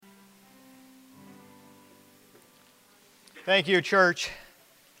Thank you, church.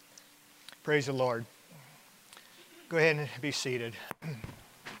 Praise the Lord. Go ahead and be seated.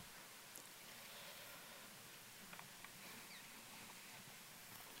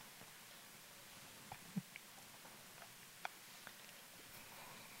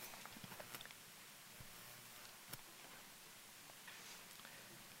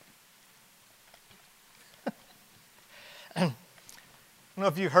 I don't know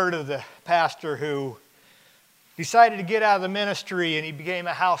if you've heard of the pastor who decided to get out of the ministry and he became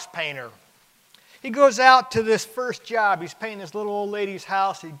a house painter. He goes out to this first job. He's painting this little old lady's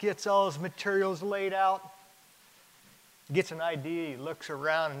house. He gets all his materials laid out. He gets an idea. He looks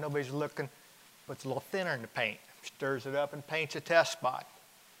around and nobody's looking. Puts a little thinner in the paint. Stirs it up and paints a test spot.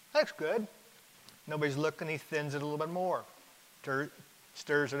 Looks good. Nobody's looking. He thins it a little bit more.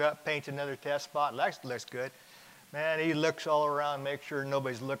 Stirs it up, paints another test spot. Looks good. Man, he looks all around, makes sure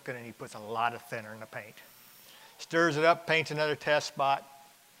nobody's looking, and he puts a lot of thinner in the paint. Stirs it up, paints another test spot.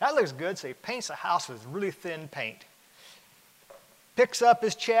 That looks good, so he paints the house with really thin paint. Picks up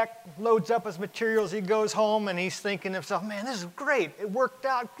his check, loads up his materials, he goes home, and he's thinking to himself, man, this is great. It worked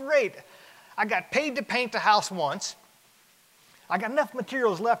out great. I got paid to paint the house once. I got enough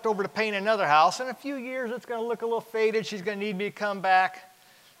materials left over to paint another house. In a few years, it's going to look a little faded. She's going to need me to come back.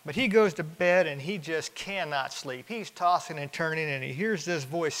 But he goes to bed, and he just cannot sleep. He's tossing and turning, and he hears this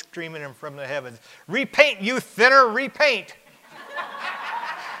voice screaming him from the heavens, "Repaint, you thinner, repaint."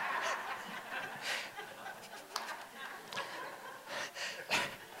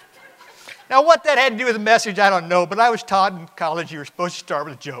 Now, what that had to do with the message, I don't know, but I was taught in college you were supposed to start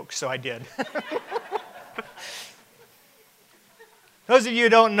with a joke, so I did. Those of you who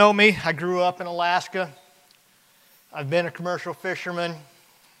don't know me, I grew up in Alaska. I've been a commercial fisherman.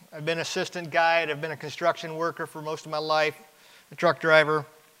 I've been an assistant guide. I've been a construction worker for most of my life, a truck driver.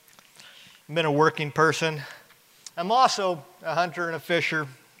 I've been a working person. I'm also a hunter and a fisher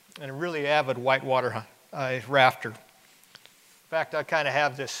and a really avid whitewater rafter. In fact, I kind of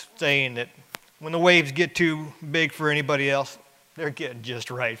have this saying that when the waves get too big for anybody else, they're getting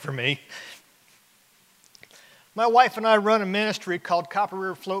just right for me. My wife and I run a ministry called Copper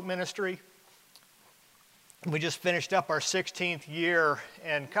River Float Ministry. We just finished up our 16th year,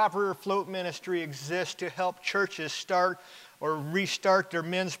 and Copper River Float Ministry exists to help churches start or restart their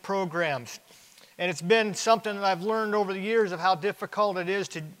men's programs. And it's been something that I've learned over the years of how difficult it is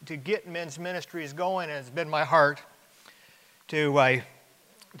to get men's ministries going, and it's been my heart to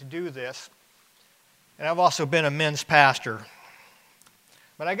do this. And I've also been a men's pastor.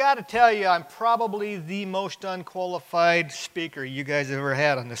 But I got to tell you, I'm probably the most unqualified speaker you guys have ever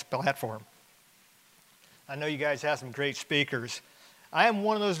had on this platform. I know you guys have some great speakers. I am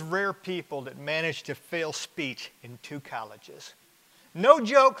one of those rare people that managed to fail speech in 2 colleges. No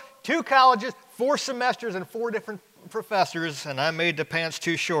joke, 2 colleges, 4 semesters, and 4 different professors, and I made the pants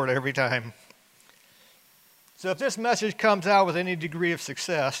too short every time. So if this message comes out with any degree of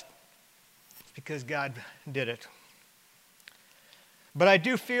success, it's because God did it. But I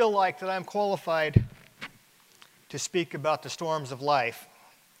do feel like that I'm qualified to speak about the storms of life.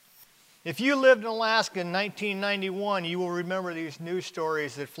 If you lived in Alaska in 1991, you will remember these news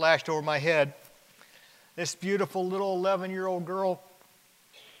stories that flashed over my head. This beautiful little 11-year-old girl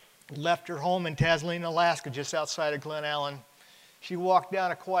left her home in Taslina, Alaska, just outside of Glen Allen. She walked down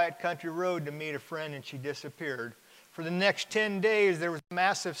a quiet country road to meet a friend, and she disappeared. For the next 10 days, there was a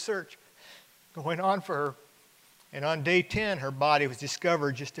massive search going on for her. And on day 10, her body was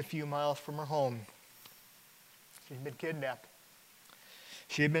discovered just a few miles from her home. She'd been kidnapped.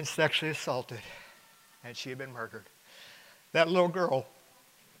 She had been sexually assaulted, and she had been murdered. That little girl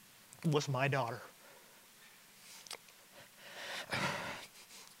was my daughter.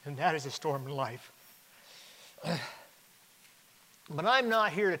 And that is a storm in life. But I'm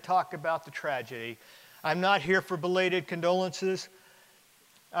not here to talk about the tragedy. I'm not here for belated condolences.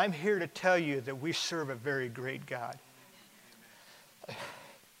 I'm here to tell you that we serve a very great God.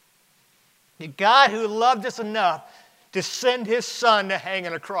 A God who loved us enough to send his son to hang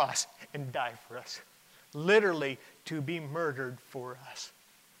on a cross and die for us. Literally, to be murdered for us.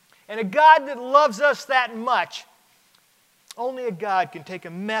 And a God that loves us that much, only a God can take a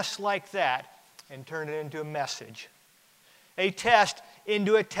mess like that and turn it into a message. A test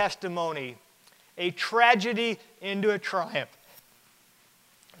into a testimony. A tragedy into a triumph.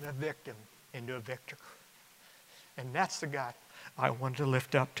 And a victim into a victor. And that's the God I want to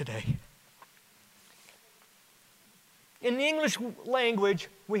lift up today. In the English language,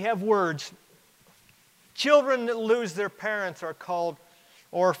 we have words. Children that lose their parents are called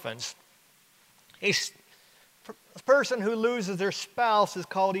orphans. A person who loses their spouse is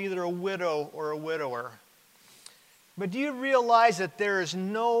called either a widow or a widower. But do you realize that there is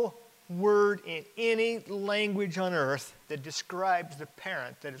no word in any language on earth that describes the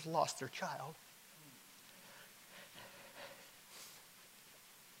parent that has lost their child?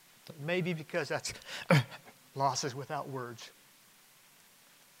 Maybe because that's losses without words.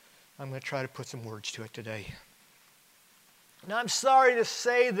 I'm going to try to put some words to it today. Now, I'm sorry to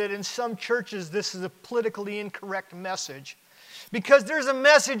say that in some churches this is a politically incorrect message, because there's a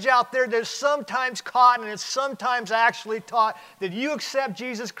message out there that's sometimes caught and it's sometimes actually taught that you accept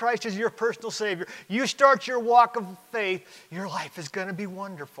Jesus Christ as your personal Savior. You start your walk of faith, your life is going to be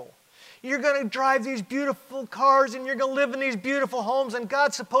wonderful. You're going to drive these beautiful cars and you're going to live in these beautiful homes, and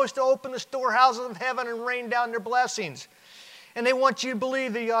God's supposed to open the storehouses of heaven and rain down their blessings. And they want you to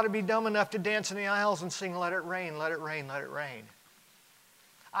believe that you ought to be dumb enough to dance in the aisles and sing, "Let it rain, let it rain, let it rain."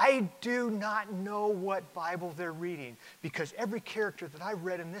 I do not know what Bible they're reading, because every character that I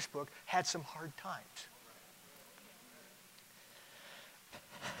read in this book had some hard times.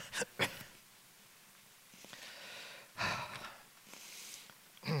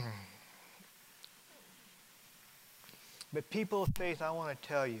 But people of faith, I want to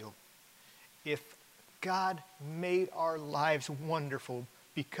tell you, if God made our lives wonderful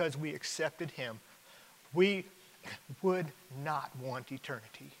because we accepted Him, we would not want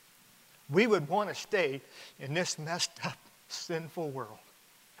eternity. We would want to stay in this messed up, sinful world.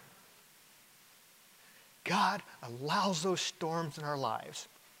 God allows those storms in our lives.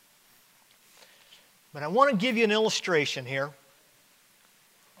 But I want to give you an illustration here.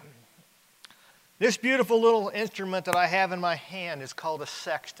 This beautiful little instrument that I have in my hand is called a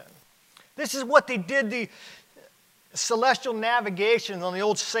sextant. This is what they did the celestial navigation on the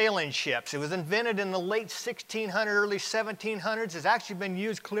old sailing ships. It was invented in the late 1600s, early 1700s. It's actually been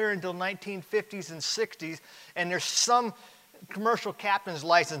used clear until 1950s and 60s. And there's some commercial captain's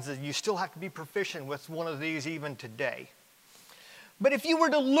licenses you still have to be proficient with one of these even today. But if you were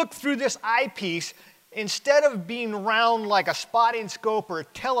to look through this eyepiece, instead of being round like a spotting scope or a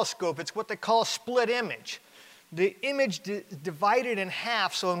telescope, it's what they call a split image. The image divided in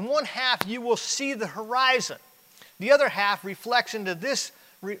half, so in one half you will see the horizon. The other half reflects into this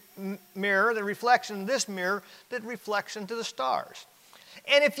mirror, that reflects into this mirror, that reflects into the stars.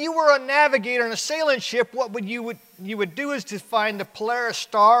 And if you were a navigator in a sailing ship, what you would do is to find the Polaris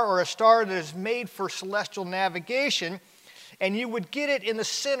star, or a star that is made for celestial navigation, and you would get it in the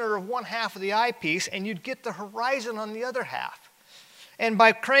center of one half of the eyepiece, and you'd get the horizon on the other half. And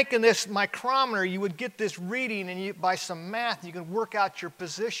by cranking this micrometer, you would get this reading, and by some math, you can work out your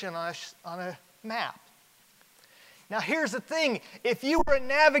position on a map. Now, here's the thing. If you were a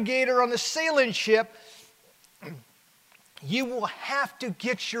navigator on the sailing ship, you will have to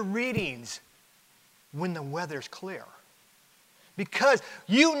get your readings when the weather's clear. Because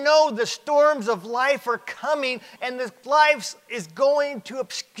you know the storms of life are coming, and the life is going to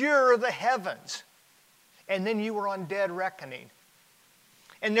obscure the heavens. And then you were on dead reckoning.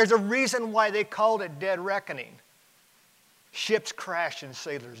 And there's a reason why they called it dead reckoning. Ships crash and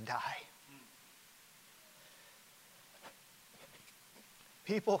sailors die.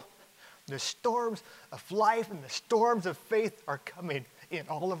 People, the storms of life and the storms of faith are coming in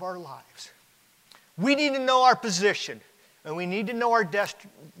all of our lives. We need to know our position, and we need to know our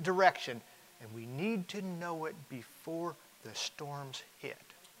direction, and we need to know it before the storms hit.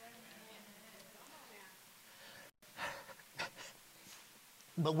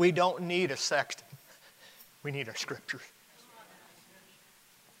 But we don't need a sextant. We need our scriptures.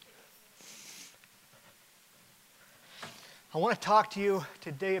 I want to talk to you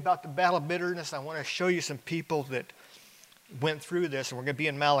today about the battle of bitterness. I want to show you some people that went through this, and we're going to be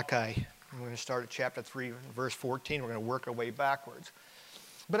in Malachi. We're going to start at chapter 3, verse 14. We're going to work our way backwards.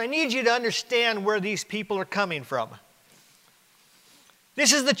 But I need you to understand where these people are coming from.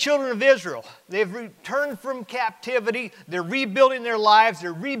 This is the children of Israel. They've returned from captivity. They're rebuilding their lives.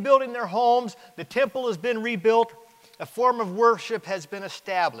 They're rebuilding their homes. The temple has been rebuilt. A form of worship has been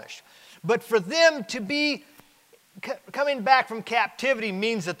established. But for them to be coming back from captivity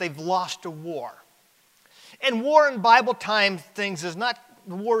means that they've lost a war. And war in Bible time things is not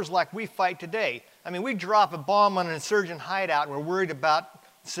wars like we fight today. I mean, we drop a bomb on an insurgent hideout and we're worried about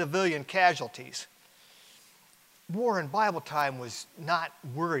civilian casualties. War in Bible time was not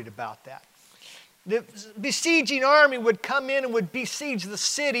worried about that. The besieging army would come in and would besiege the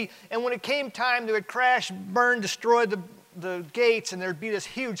city, and when it came time, they would crash, burn, destroy the gates, and there'd be this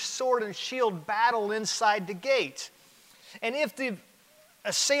huge sword and shield battle inside the gates. And if the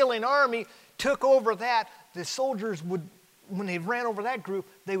assailing army took over that, the soldiers would, when they ran over that group,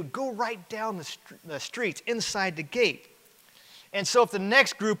 they would go right down the streets inside the gate. And so if the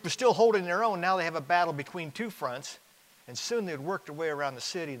next group was still holding their own, now they have a battle between two fronts, and soon they would work their way around the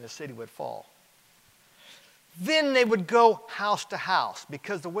city, and the city would fall. Then they would go house to house,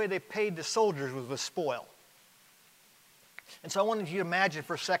 because the way they paid the soldiers was with spoil. And so I wanted you to imagine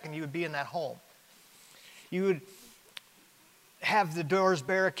for a second you would be in that home. You would have the doors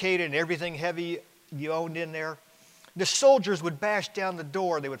barricaded and everything heavy you owned in there. The soldiers would bash down the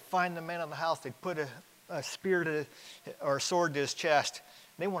door. They would find the man in the house. They'd put a spear or a sword to his chest.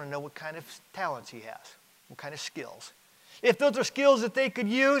 They want to know what kind of talents he has, what kind of skills. If those are skills that they could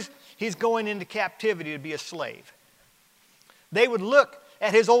use, he's going into captivity to be a slave. They would look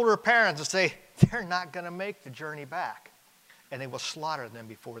at his older parents and say, they're not going to make the journey back. And they will slaughter them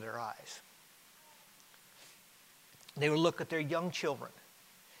before their eyes. They would look at their young children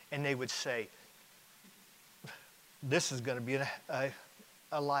and they would say, this is going to be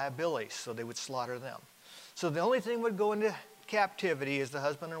a liability, so they would slaughter them. So the only thing that would go into captivity is the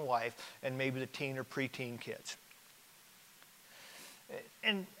husband and wife and maybe the teen or preteen kids.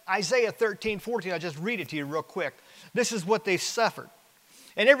 In Isaiah 13:14, I'll just read it to you real quick. This is what they suffered.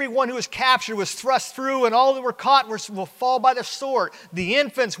 And everyone who was captured was thrust through, and all that were caught will fall by the sword. The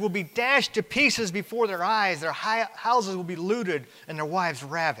infants will be dashed to pieces before their eyes. Their houses will be looted, and their wives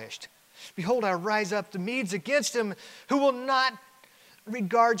ravished. Behold, I rise up the Medes against them, who will not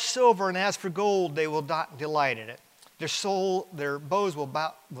regard silver, and as for gold, they will not delight in it. Their bows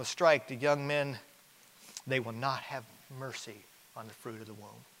will strike the young men. They will not have mercy on the fruit of the womb.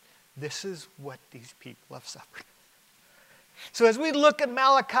 This is what these people have suffered. So as we look at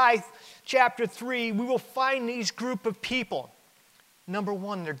Malachi chapter 3, we will find these group of people. Number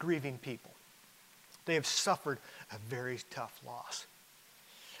one, they're grieving people. They have suffered a very tough loss.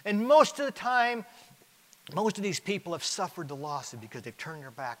 And most of the time, most of these people have suffered the loss because they've turned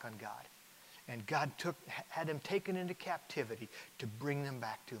their back on God. And God had them taken into captivity to bring them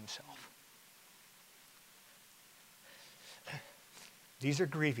back to himself. These are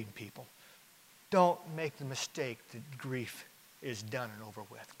grieving people. Don't make the mistake that grief is done and over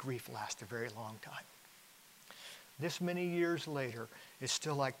with. Grief lasts a very long time. This many years later, it's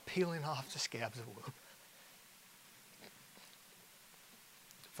still like peeling off the scabs of wound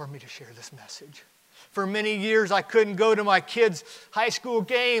for me to share this message. For many years, I couldn't go to my kids' high school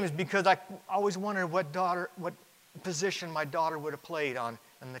games because I always wondered what position my daughter would have played on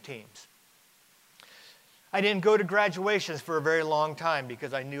the teams. I didn't go to graduations for a very long time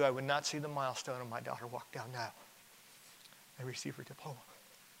because I knew I would not see the milestone of my daughter walk down the aisle and receive her diploma.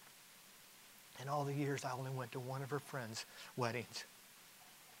 In all the years, I only went to one of her friends' weddings.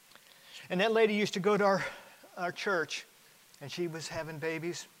 And that lady used to go to our church, and she was having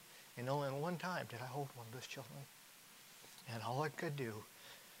babies, and only one time did I hold one of those children. And all I could do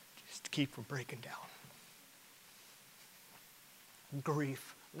is to keep from breaking down.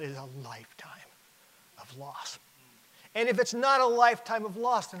 Grief is a lifetime of loss. And if it's not a lifetime of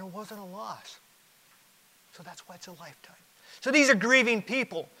loss, then it wasn't a loss. So that's why it's a lifetime. So these are grieving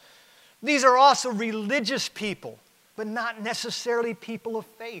people. These are also religious people, but not necessarily people of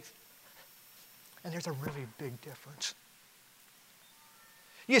faith. And there's a really big difference.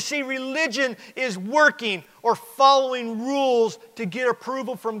 You see, religion is working or following rules to get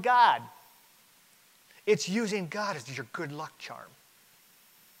approval from God. It's using God as your good luck charm.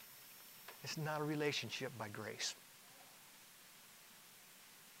 It's not a relationship by grace.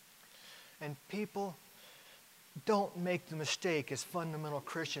 And people, don't make the mistake as fundamental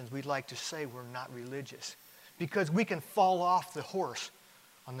Christians, we'd like to say we're not religious. Because we can fall off the horse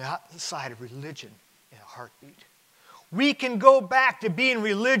on the side of religion in a heartbeat. We can go back to being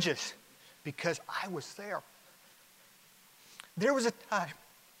religious because I was there. There was a time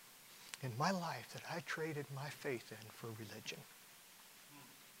in my life that I traded my faith in for religion.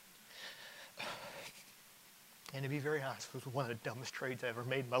 And to be very honest, it was one of the dumbest trades I ever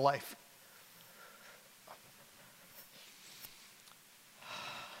made in my life.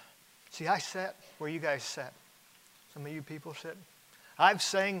 See, I sat where you guys sat. Some of you people sit. I've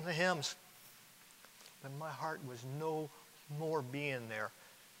sang the hymns, but my heart was no more being there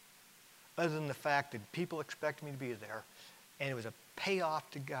other than the fact that people expect me to be there, and it was a payoff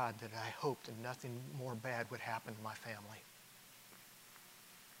to God that I hoped that nothing more bad would happen to my family.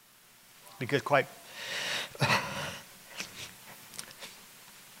 Because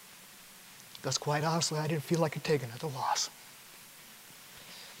quite honestly, I didn't feel like I'd taken another loss.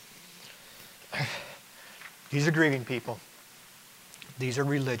 These are grieving people. These are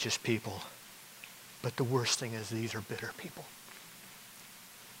religious people. But the worst thing is these are bitter people.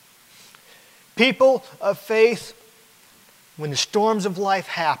 People of faith, when the storms of life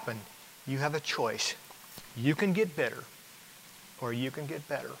happen, you have a choice. You can get bitter, or you can get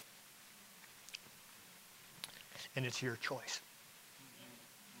better. And it's your choice.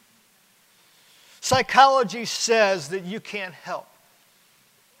 Psychology says that you can't help.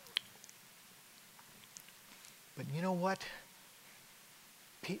 But you know what?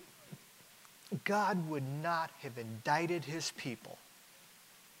 God would not have indicted his people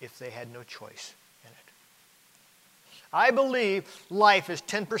if they had no choice in it. I believe life is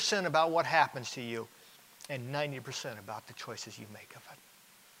 10% about what happens to you and 90% about the choices you make of it.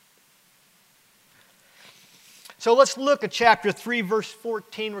 So let's look at chapter 3, verse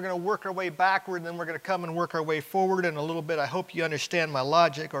 14. We're going to work our way backward, and then we're going to come and work our way forward in a little bit. I hope you understand my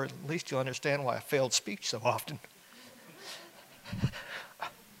logic, or at least you'll understand why I failed speech so often.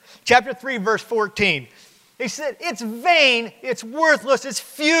 Chapter 3, verse 14. He said, it's vain, it's worthless, it's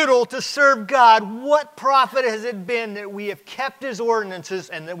futile to serve God. What profit has it been that we have kept his ordinances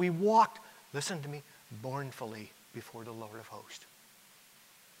and that we walked, listen to me, mournfully before the Lord of hosts?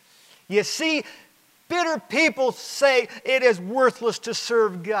 You see, bitter people say it is worthless to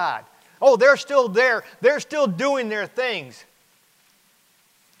serve God. Oh, they're still there. They're still doing their things.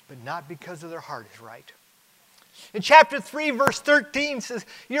 But not because of their heart is right. In chapter 3, verse 13 says,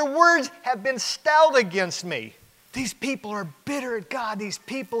 your words have been stout against me. These people are bitter at God. These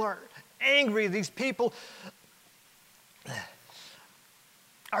people are angry. These people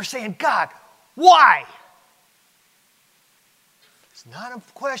are saying, God, why? It's not a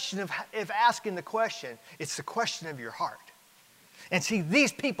question of asking the question. It's the question of your heart. And see,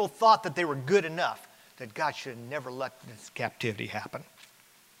 these people thought that they were good enough, that God should have never let this captivity happen.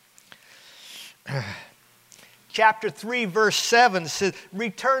 Chapter 3, verse 7 says,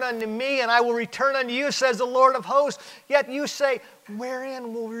 return unto me, and I will return unto you, says the Lord of hosts. Yet you say,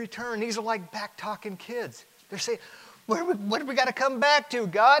 wherein will we return? These are like back-talking kids. They're saying, what do we got to come back to,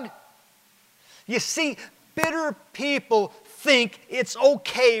 God? You see, bitter people think it's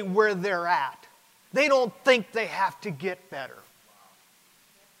okay where they're at. They don't think they have to get better.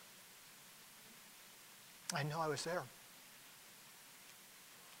 I know I was there.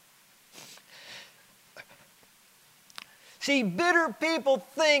 See, bitter people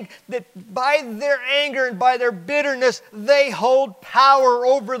think that by their anger and by their bitterness, they hold power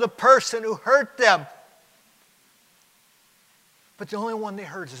over the person who hurt them. But the only one they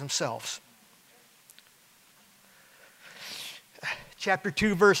hurt is themselves. Chapter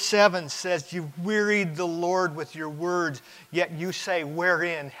 2, verse 7 says, you've wearied the Lord with your words, yet you say,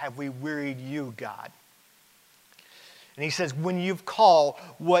 wherein have we wearied you, God? And he says, when you've called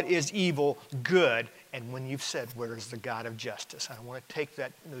what is evil good, and when you've said, where is the God of justice? I want to take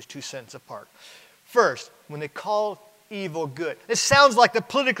those two sentences apart. First, when they call evil good. It sounds like the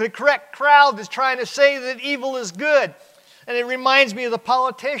politically correct crowd is trying to say that evil is good. And it reminds me of the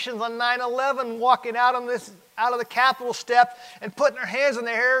politicians on 9/11 walking out of the Capitol steps and putting their hands in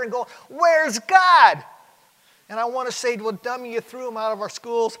their hair and going, where's God? And I want to say, well, dummy, you threw him out of our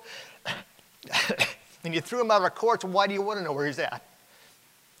schools and you threw him out of our courts. Why do you want to know where he's at?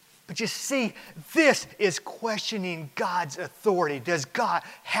 But you see, this is questioning God's authority. Does God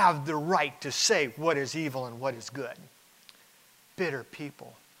have the right to say what is evil and what is good? Bitter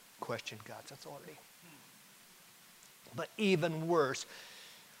people question God's authority. But even worse,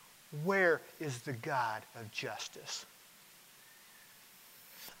 where is the God of justice?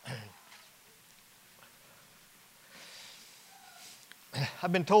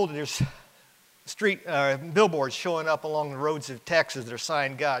 I've been told that there's billboards showing up along the roads of Texas that are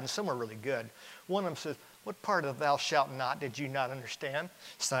signing God, and some are really good. One of them says, what part of thou shalt not did you not understand?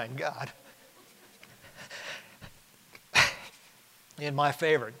 Sign God. And my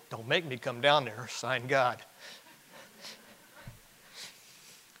favorite, don't make me come down there, sign God.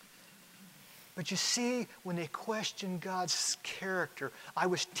 But you see, when they question God's character, I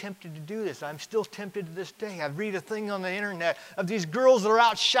was tempted to do this. I'm still tempted to this day. I read a thing on the internet of these girls that are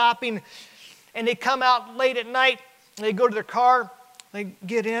out shopping, and they come out late at night, and they go to their car, they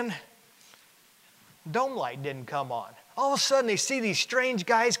get in, dome light didn't come on. All of a sudden, they see these strange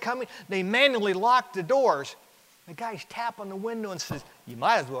guys coming. They manually lock the doors. The guys tap on the window and says, you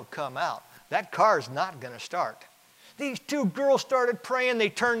might as well come out. That car's not going to start. These two girls started praying. They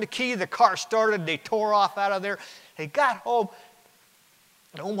turned the key. The car started. They tore off out of there. They got home.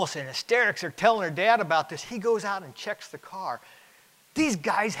 Almost in hysterics. They're telling their dad about this. He goes out and checks the car. These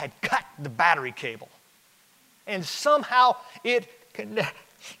guys had cut the battery cable. And somehow it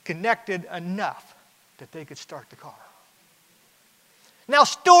connected enough that they could start the car. Now,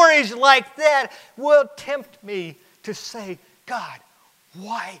 stories like that will tempt me to say, God,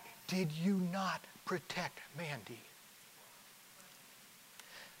 why did you not protect Mandy?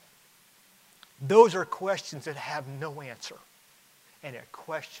 Those are questions that have no answer. and it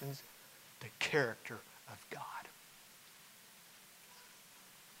questions the character of God.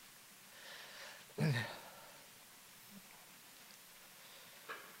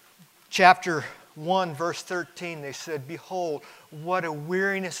 Chapter 1, verse 13, they said, "Behold, what a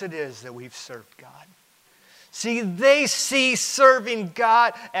weariness it is that we've served God." See, they see serving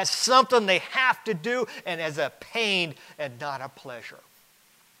God as something they have to do and as a pain and not a pleasure.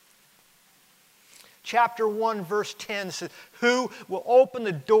 Chapter 1, verse 10 says, "Who will open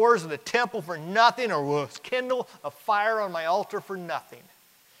the doors of the temple for nothing, or will kindle a fire on my altar for nothing?"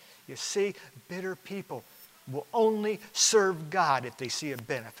 You see, bitter people will only serve God if they see a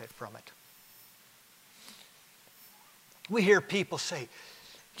benefit from it. We hear people say,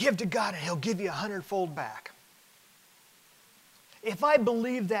 "Give to God and He'll give you 100-fold back." If I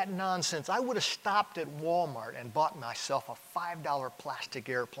believed that nonsense, I would have stopped at Walmart and bought myself a $5 plastic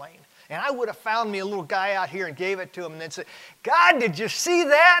airplane. And I would have found me a little guy out here and gave it to him and then said, "God, did you see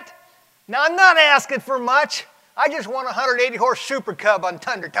that? Now, I'm not asking for much. I just want a 180-horse Super Cub on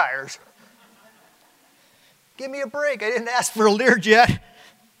Thunder tires. Give me a break. I didn't ask for a Learjet."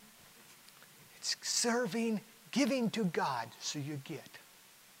 It's serving, giving to God so you get.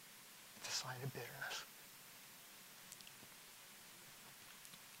 It's a sign of bitterness.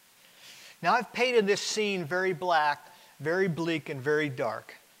 Now, I've painted this scene very black, very bleak, and very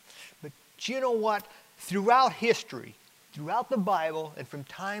dark. But you know what? Throughout history, throughout the Bible, and from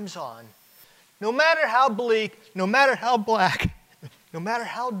times on, no matter how bleak, no matter how black, no matter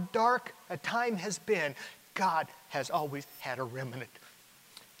how dark a time has been, God has always had a remnant.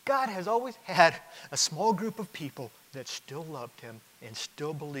 God has always had a small group of people that still loved Him and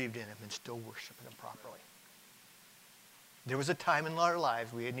still believed in Him and still worshiped Him properly. There was a time in our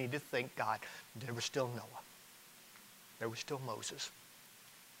lives we need to thank God. There was still Noah. There was still Moses.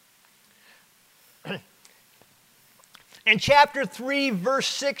 In chapter 3, verse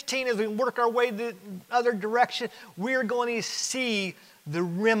 16, as we work our way the other direction, we're going to see the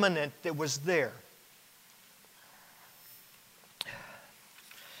remnant that was there.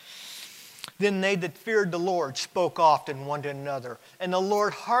 "Then they that feared the Lord spoke often one to another. And the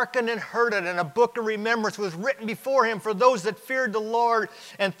Lord hearkened and heard it, and a book of remembrance was written before Him for those that feared the Lord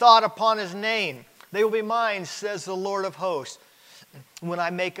and thought upon His name. They will be mine, says the Lord of hosts. When I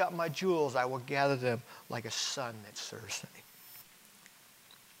make up my jewels, I will gather them like a son that serves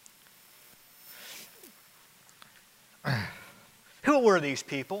me." Who were these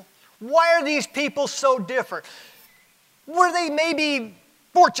people? Why are these people so different? Were they maybe...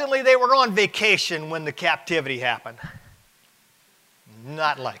 Fortunately, they were on vacation when the captivity happened.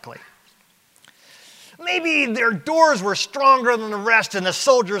 Not likely. Maybe their doors were stronger than the rest and the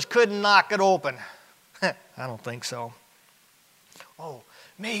soldiers couldn't knock it open. I don't think so. Oh,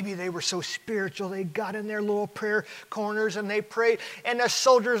 maybe they were so spiritual they got in their little prayer corners and they prayed and the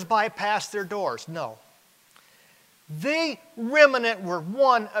soldiers bypassed their doors. No. The remnant were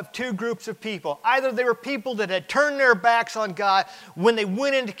one of two groups of people. Either they were people that had turned their backs on God. When they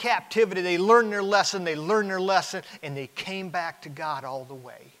went into captivity, they learned their lesson, and they came back to God all the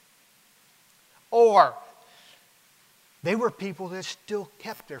way. Or they were people that still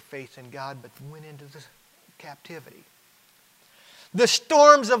kept their faith in God but went into the captivity. The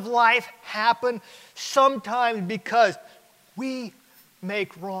storms of life happen sometimes because we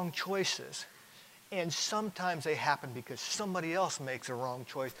make wrong choices. And sometimes they happen because somebody else makes a wrong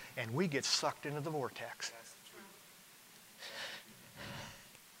choice and we get sucked into the vortex.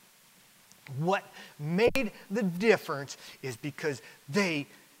 What made the difference is because they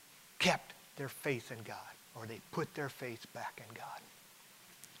kept their faith in God, or they put their faith back in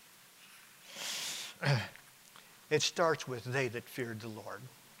God. It starts with they that feared the Lord.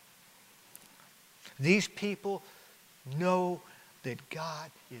 These people know that God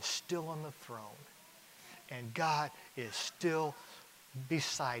is still on the throne. And God is still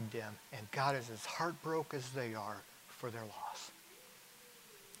beside them. And God is as heartbroken as they are for their loss.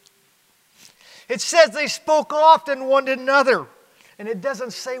 It says they spoke often one to another. And it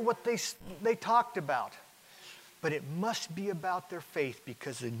doesn't say what they talked about. But it must be about their faith,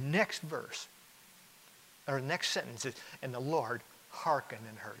 because the next verse, or next sentence is, "And the Lord hearkened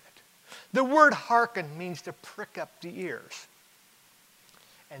and heard it." The word hearken means to prick up the ears.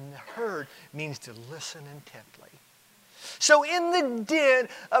 And heard means to listen intently. So in the din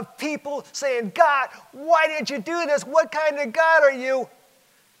of people saying, "God, why did you do this? What kind of God are you?"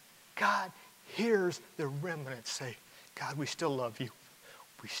 God hears the remnant say, "God, we still love you.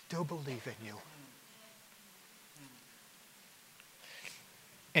 We still believe in you.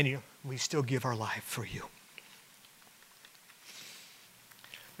 And we still give our life for you."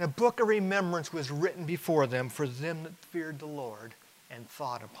 The book of remembrance was written before them for them that feared the Lord and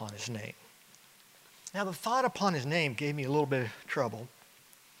thought upon his name. Now, the thought upon his name gave me a little bit of trouble.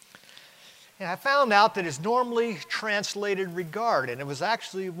 And I found out that it's normally translated regard, and it was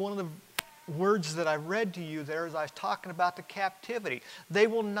actually one of the words that I read to you there as I was talking about the captivity. They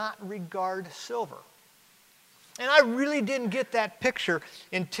will not regard silver. And I really didn't get that picture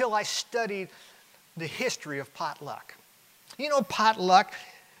until I studied the history of potluck. You know, potluck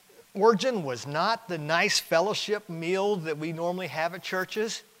origin was not the nice fellowship meal that we normally have at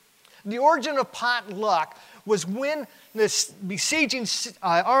churches. The origin of potluck was when the besieging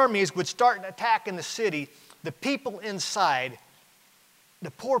armies would start attacking the city, the people inside,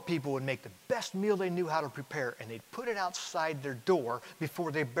 the poor people would make the best meal they knew how to prepare, and they'd put it outside their door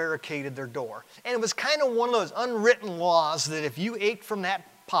before they barricaded their door. And it was kind of one of those unwritten laws that if you ate from that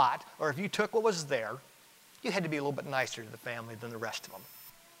pot, or if you took what was there, you had to be a little bit nicer to the family than the rest of them.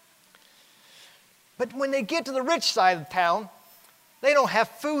 But when they get to the rich side of town, they don't have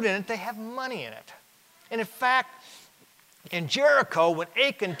food in it, they have money in it. And in fact, in Jericho, when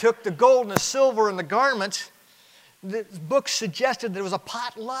Achan took the gold and the silver and the garments, the book suggested that it was a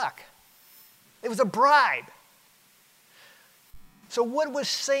potluck. It was a bribe. So what it was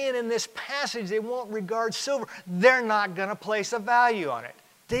saying in this passage, they won't regard silver. They're not going to place a value on it.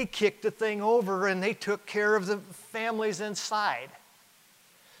 They kicked the thing over and they took care of the families inside.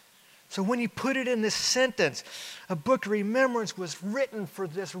 So when you put it in this sentence, a book of remembrance was written for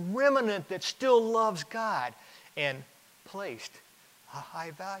this remnant that still loves God and placed a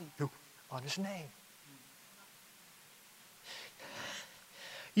high value on his name.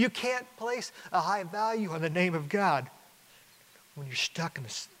 You can't place a high value on the name of God when you're stuck in the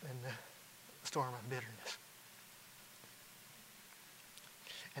storm of bitterness.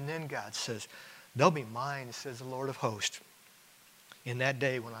 And then God says, they'll be mine, says the Lord of hosts. In that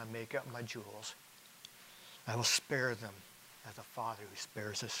day when I make up my jewels, I will spare them as a father who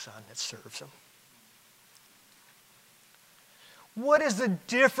spares his son that serves him. What is the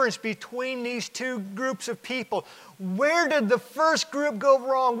difference between these two groups of people? Where did the first group go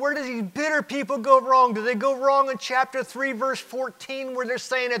wrong? Where did these bitter people go wrong? Do they go wrong in chapter 3, verse 14, where they're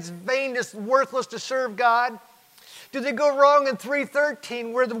saying it's vain, it's worthless to serve God? Do they go wrong in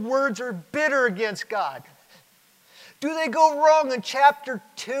 3:13, where the words are bitter against God? Do they go wrong in chapter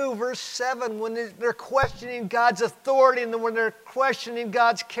 2, verse 7, when they're questioning God's authority and when they're questioning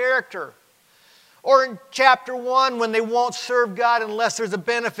God's character? Or in chapter 1, when they won't serve God unless there's a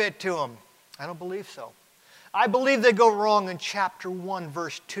benefit to them? I don't believe so. I believe they go wrong in chapter 1,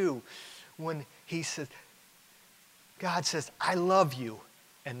 verse 2, when he says, God says, I love you.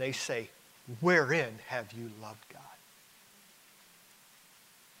 And they say, wherein have you loved God?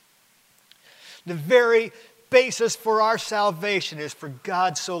 The very basis for our salvation is for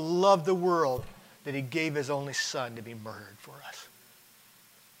God so loved the world that he gave his only son to be murdered for us.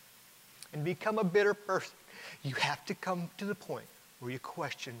 And become a bitter person, you have to come to the point where you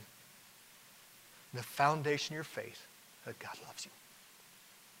question the foundation of your faith that God loves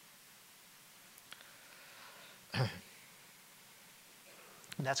you.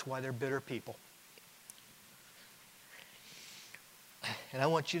 And that's why they're bitter people. And I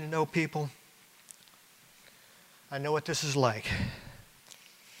want you to know, people, I know what this is like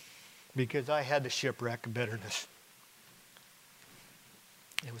because I had the shipwreck of bitterness.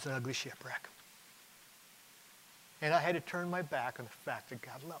 It was an ugly shipwreck. And I had to turn my back on the fact that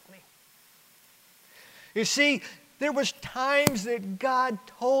God loved me. You see, there was times that God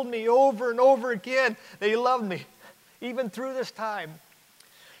told me over and over again that he loved me, even through this time.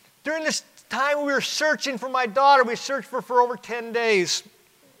 During this time we were searching for my daughter, we searched for her for over 10 days.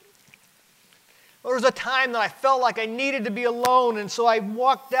 There was a time that I felt like I needed to be alone, and so I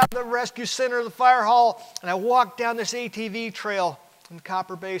walked down the rescue center, the fire hall, and I walked down this ATV trail in the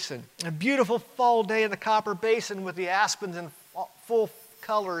Copper Basin. A beautiful fall day in the Copper Basin with the aspens in full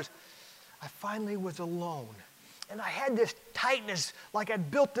colors. I finally was alone. And I had this tightness, like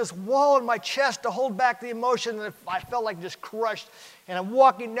I'd built this wall in my chest to hold back the emotion, and I felt like just crushed. And I'm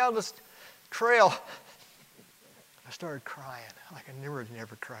walking down this trail. I started crying like I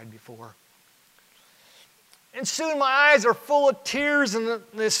never cried before. And soon my eyes are full of tears, and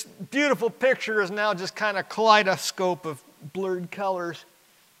this beautiful picture is now just kind of kaleidoscope of blurred colors.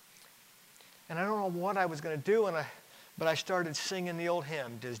 And I don't know what I was going to do, but I started singing the old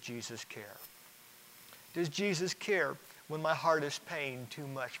hymn, Does Jesus Care? Does Jesus care when my heart is pained too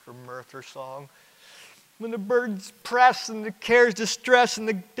much for mirth or song? When the burdens press and the cares distress and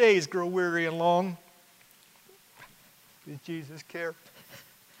the days grow weary and long? Does Jesus care?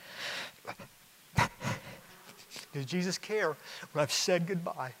 Does Jesus care when I've said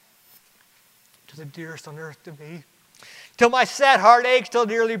goodbye to the dearest on earth to me? Till my sad heart aches, till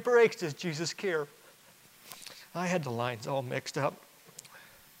nearly breaks, does Jesus care? I had the lines all mixed up,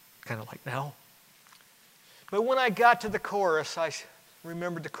 kind of like now. But when I got to the chorus, I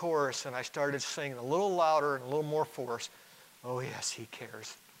remembered the chorus, and I started singing a little louder and a little more force. Oh, yes, he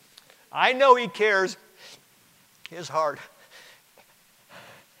cares. I know he cares. His heart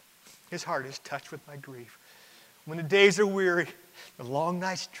is touched with my grief. When the days are weary, the long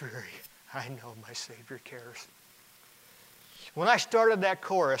nights dreary, I know my Savior cares. When I started that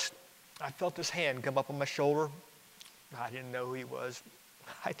chorus, I felt his hand come up on my shoulder. I didn't know who he was.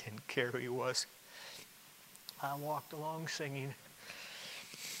 I didn't care who he was. I walked along singing.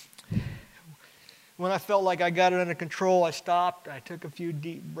 When I felt like I got it under control, I stopped. I took a few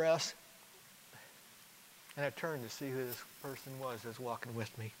deep breaths. And I turned to see who this person was that was walking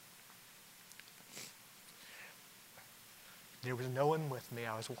with me. There was no one with me.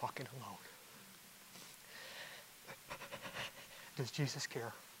 I was walking alone. Does Jesus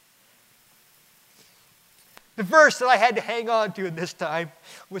care? The verse that I had to hang on to in this time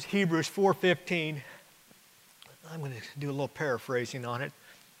was Hebrews 4:15. I'm going to do a little paraphrasing on it.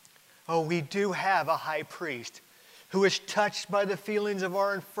 Oh, we do have a high priest who is touched by the feelings of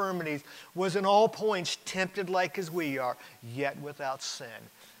our infirmities, was in all points tempted like as we are, yet without sin.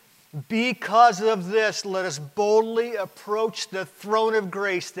 Because of this, let us boldly approach the throne of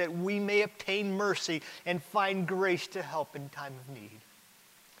grace that we may obtain mercy and find grace to help in time of need.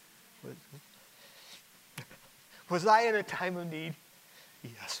 Was I in a time of need?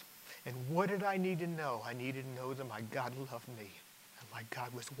 Yes. And what did I need to know? I needed to know that my God loved me and my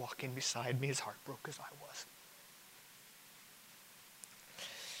God was walking beside me as heartbroken as I was.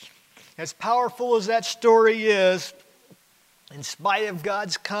 As powerful as that story is, in spite of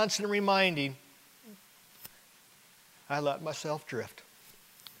God's constant reminding, I let myself drift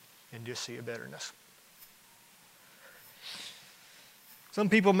into a sea of bitterness. Some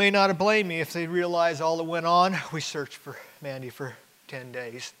people may not blame me if they realize all that went on. We searched for Mandy for 10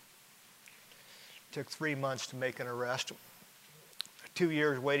 days. It took 3 months to make an arrest. 2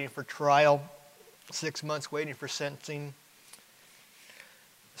 years waiting for trial. 6 months waiting for sentencing.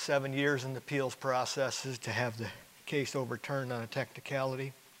 7 years in the appeals processes to have the case overturned on a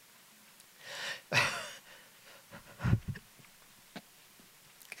technicality.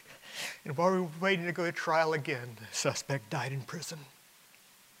 And while we were waiting to go to trial again, the suspect died in prison.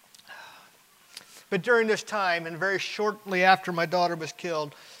 But during this time, and very shortly after my daughter was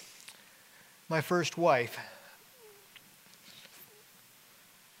killed, my first wife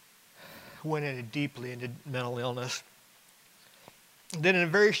went deeply into mental illness. Then in a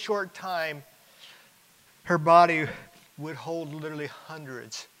very short time, her body would hold literally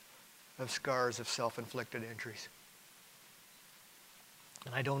hundreds of scars of self-inflicted injuries.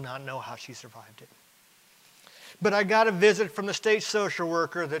 And I do not know how she survived it. But I got a visit from the state social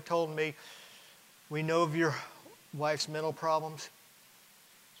worker that told me, we know of your wife's mental problems,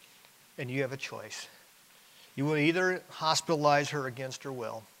 and you have a choice. You will either hospitalize her against her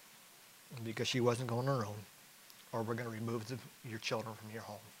will, because she wasn't going on her own, or we're going to remove your children from your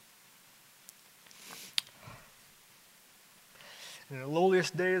home. And in the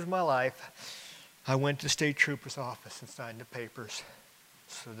lowliest day of my life, I went to the state trooper's office and signed the papers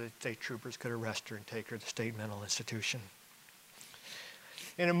so that state troopers could arrest her and take her to the state mental institution.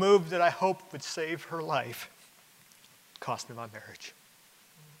 In a move that I hoped would save her life, cost me my marriage.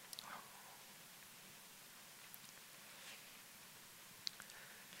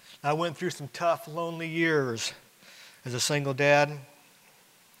 I went through some tough, lonely years as a single dad.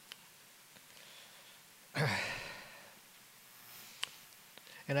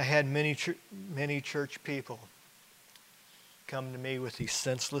 And I had many church people come to me with these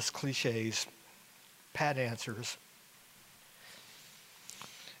senseless cliches, pat answers,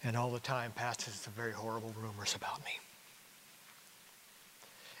 and all the time passes some very horrible rumors about me.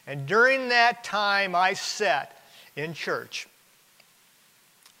 And during that time, I sat in church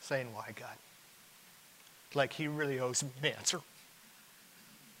saying, why, God? Like he really owes me an answer.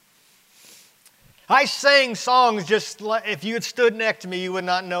 I sang songs just like, if you had stood next to me, you would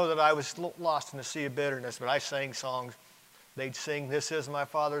not know that I was lost in the sea of bitterness, but I sang songs. They'd sing, "This is my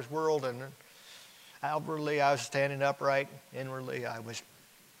Father's world," and outwardly I was standing upright. Inwardly I was,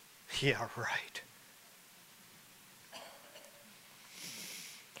 yeah, right.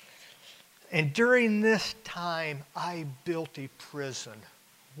 And during this time, I built a prison,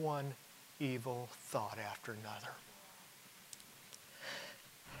 one evil thought after another.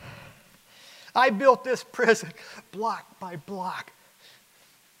 I built this prison block by block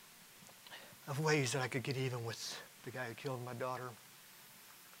of ways that I could get even with the guy who killed my daughter,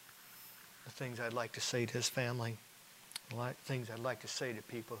 the things I'd like to say to his family. A lot of things I'd like to say to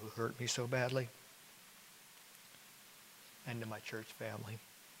people who hurt me so badly, and to my church family.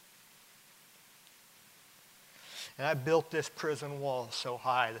 And I built this prison wall so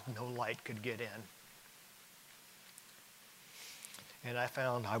high that no light could get in. And I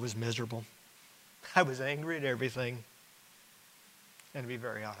found I was miserable. I was angry at everything. And to be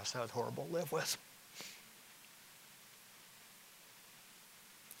very honest, I was horrible to live with.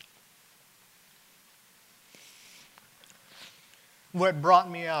 What brought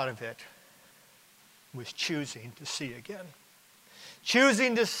me out of it was choosing to see again.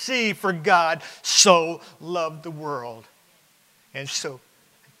 Choosing to see, for God so loved the world. And so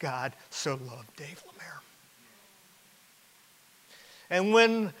God so loved Dave Lemare. And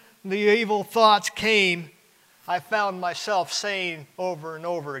when the evil thoughts came, I found myself saying over and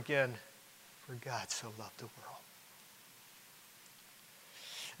over again, for God so loved the world.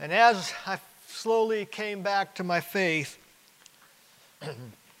 And as I slowly came back to my faith,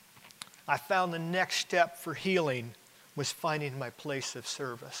 I found the next step for healing was finding my place of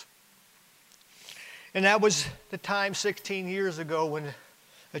service. And that was the time 16 years ago when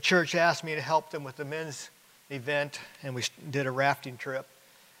a church asked me to help them with the men's event, and we did a rafting trip,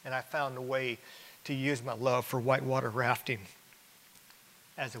 and I found a way to use my love for whitewater rafting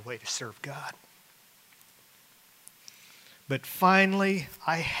as a way to serve God. But finally,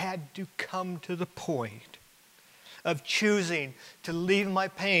 I had to come to the point of choosing to leave my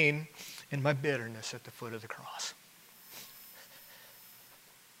pain and my bitterness at the foot of the cross.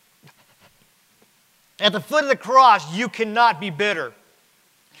 At the foot of the cross, you cannot be bitter.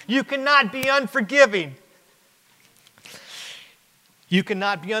 You cannot be unforgiving. You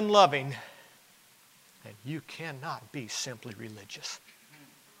cannot be unloving. And you cannot be simply religious.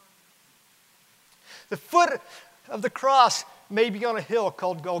 The foot of the cross may be on a hill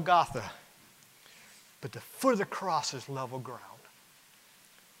called Golgotha, but the foot of the cross is level ground.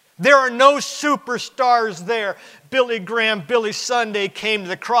 There are no superstars there. Billy Graham, Billy Sunday came to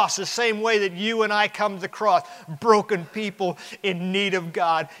the cross the same way that you and I come to the cross. Broken people in need of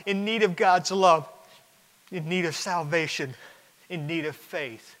God, in need of God's love, in need of salvation, in need of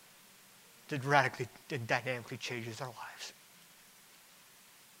faith that radically and dynamically changes our lives.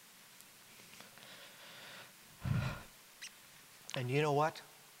 And you know what?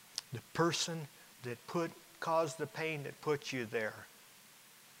 The person that caused the pain that put you there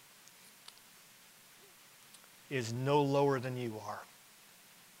is no lower than you are.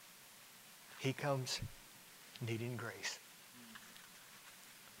 He comes needing grace.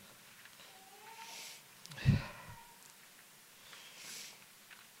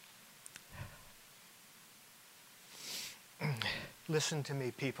 Listen to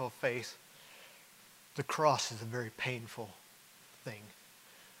me, people of faith. The cross is a very painful thing.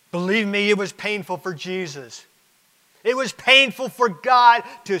 Believe me, it was painful for Jesus. It was painful for God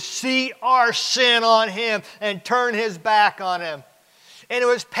to see our sin on him and turn his back on him. And it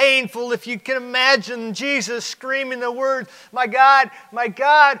was painful, if you can imagine Jesus screaming the words, my God,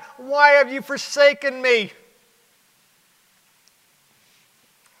 why have you forsaken me?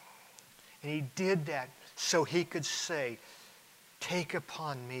 And he did that so he could say, take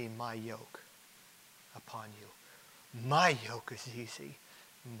upon me my yoke upon you. My yoke is easy,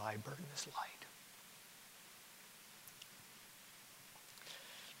 my burden is light.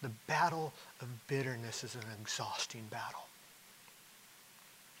 The battle of bitterness is an exhausting battle.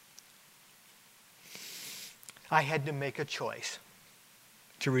 I had to make a choice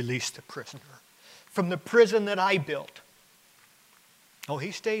to release the prisoner from the prison that I built. Oh,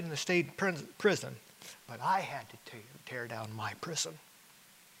 he stayed in the state prison, but I had to tear down my prison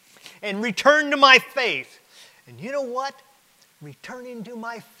and return to my faith. And you know what? Returning to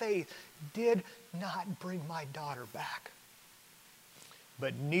my faith did not bring my daughter back.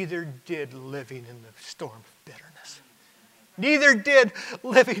 But neither did living in the storm of bitterness. Neither did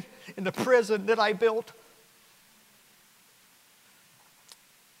living in the prison that I built.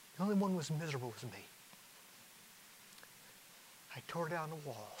 The only one who was miserable was me. I tore down the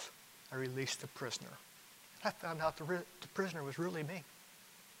walls. I released the prisoner. I found out the prisoner was really me.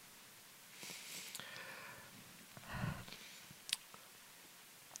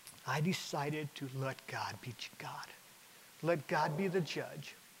 I decided to let God be God. Let God be the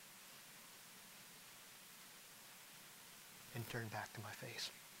judge. And turn back to my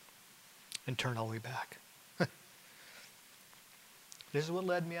faith. And turn all the way back. This is what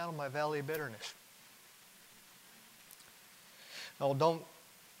led me out of my valley of bitterness. Oh, don't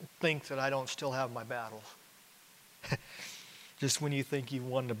think that I don't still have my battles. Just when you think you've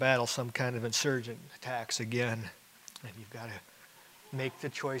won the battle, some kind of insurgent attacks again. And you've got to make the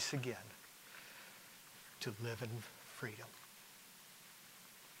choice again to live in freedom.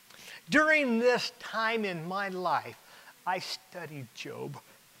 During this time in my life, I studied Job.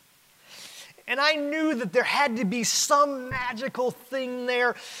 And I knew that there had to be some magical thing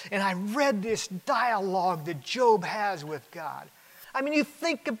there. And I read this dialogue that Job has with God. I mean, you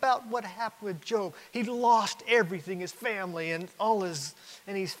think about what happened with Job. He lost everything, his family and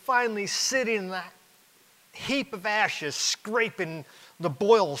and he's finally sitting in that heap of ashes, scraping the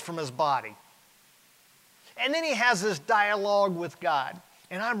boils from his body. And then he has this dialogue with God.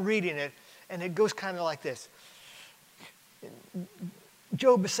 And I'm reading it, and it goes kind of like this.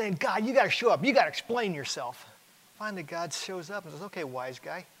 Job is saying, God, you got to show up. You got to explain yourself. Finally, God shows up and says, okay, wise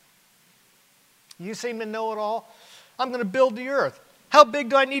guy. You seem to know it all. I'm going to build the earth. How big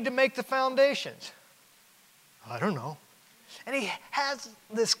do I need to make the foundations? I don't know. And he has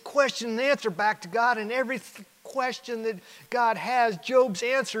this question and answer back to God, and every question that God has, Job's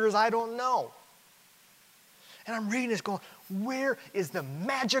answer is, I don't know. And I'm reading this going, where is the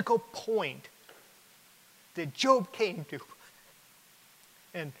magical point that Job came to?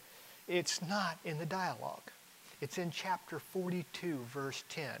 And it's not in the dialogue. It's in chapter 42, verse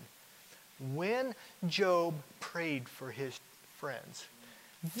 10. When Job prayed for his friends,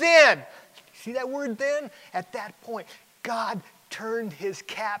 then, see that word then? At that point, God turned his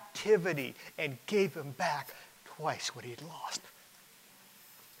captivity and gave him back twice what he'd lost.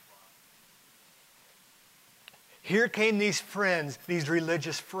 Here came these friends, these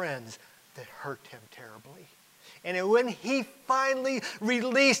religious friends that hurt him terribly. And when he finally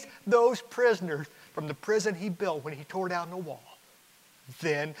released those prisoners from the prison he built when he tore down the wall,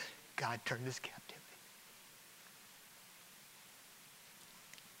 then God turned his captivity.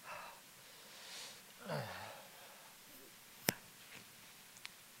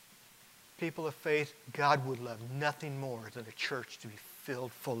 People of faith, God would love nothing more than a church to be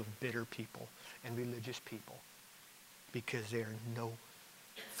filled full of bitter people and religious people, because they are no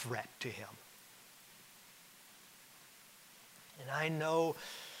threat to him. And I know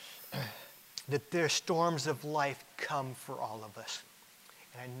that their storms of life come for all of us.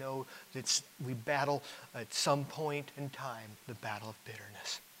 And I know that we battle at some point in time the battle of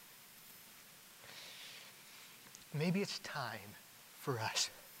bitterness. Maybe it's time for us,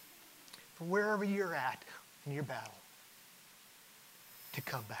 for wherever you're at in your battle, to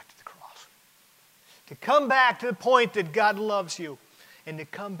come back to the cross. To come back to the point that God loves you, and to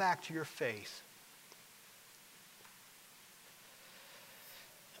come back to your faith.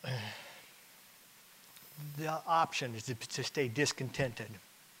 The option is to stay discontented,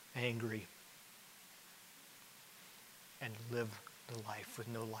 angry, and live the life with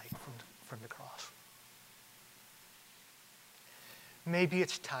no light from the cross. Maybe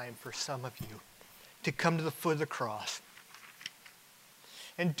it's time for some of you to come to the foot of the cross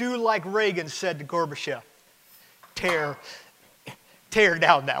and do like Reagan said to Gorbachev, tear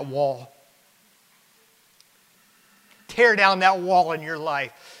down that wall. Tear down that wall in your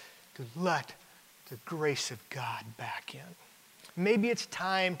life to let the grace of God back in. Maybe it's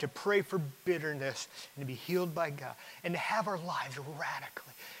time to pray for bitterness and to be healed by God and to have our lives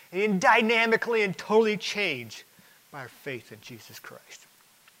radically and dynamically and totally changed by our faith in Jesus Christ.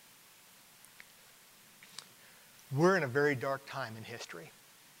 We're in a very dark time in history.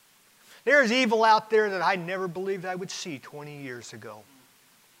 There's evil out there that I never believed I would see 20 years ago.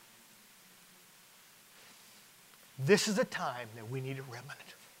 This is a time that we need a remnant.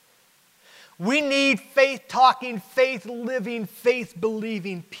 We need faith-talking, faith-living,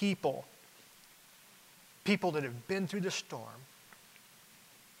 faith-believing people. People that have been through the storm,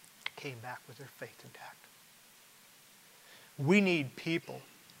 came back with their faith intact. We need people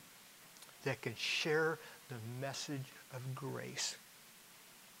that can share the message of grace.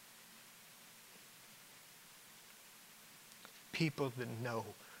 People that know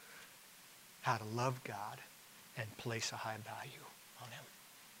how to love God and place a high value on him.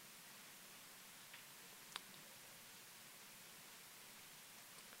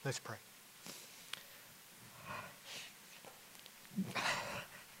 Let's pray.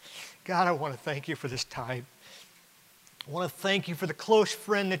 God, I want to thank you for this time. I want to thank you for the close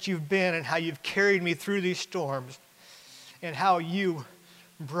friend that you've been and how you've carried me through these storms and how you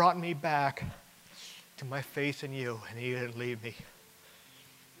brought me back to my faith in you, and you didn't leave me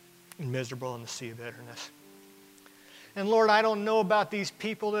miserable in the sea of bitterness. And Lord, I don't know about these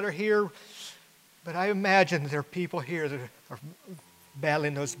people that are here, but I imagine there are people here that are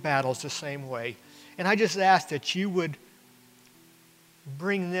battling those battles the same way. And I just ask that you would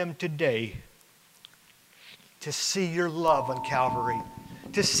bring them today to see your love on Calvary,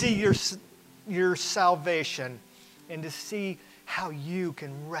 to see your salvation, and to see how you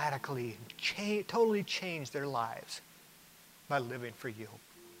can radically, totally change their lives. by living for you.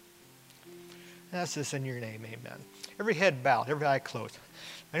 That's this in your name, amen. Every head bowed, every eye closed.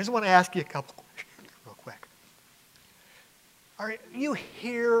 I just want to ask you a couple questions real quick. Are you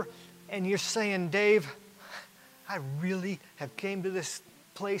here and you're saying, Dave, I really have came to this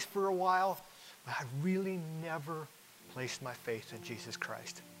place for a while, but I really never placed my faith in Jesus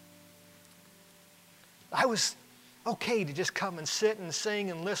Christ. I was okay to just come and sit and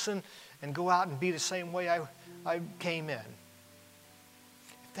sing and listen and go out and be the same way I came in.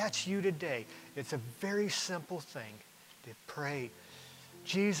 If that's you today, it's a very simple thing to pray,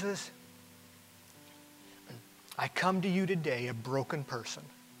 Jesus, I come to you today a broken person,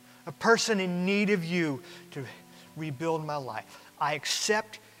 a person in need of you to rebuild my life. I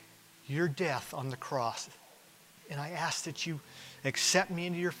accept your death on the cross, and I ask that you accept me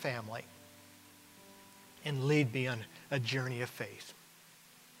into your family and lead me on a journey of faith.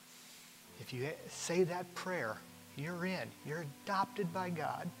 If you say that prayer, you're in. You're adopted by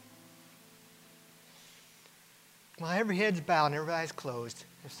God. While every head's bowed and every eye's closed,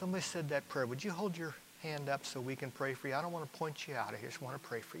 if somebody said that prayer, would you hold your hand up so we can pray for you? I don't want to point you out. I just want to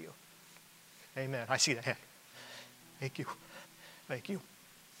pray for you. Amen. I see that hand. Thank you. Thank you.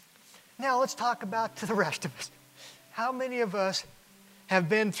 Now let's talk about to the rest of us. How many of us have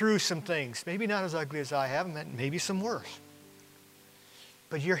been through some things, maybe not as ugly as I have, maybe some worse.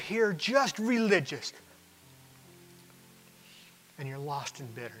 But you're here just religious, and you're lost in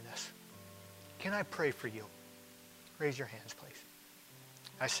bitterness. Can I pray for you? Raise your hands, please.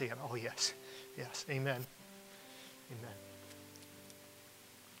 I see them. Oh, yes. Yes. Amen. Amen.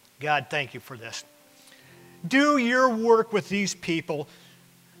 God, thank you for this. Do your work with these people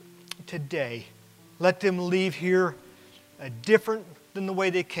today. Let them leave here different than the way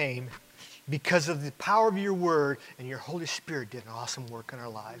they came because of the power of your word, and your Holy Spirit did an awesome work in our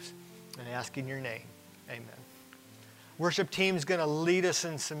lives. And I ask in your name, amen. Worship team is going to lead us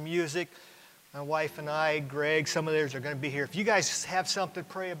in some music. My wife and I, Greg, some of theirs are going to be here. If you guys have something to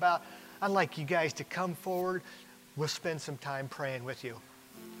pray about, I'd like you guys to come forward. We'll spend some time praying with you.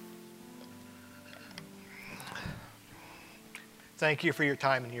 Thank you for your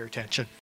time and your attention.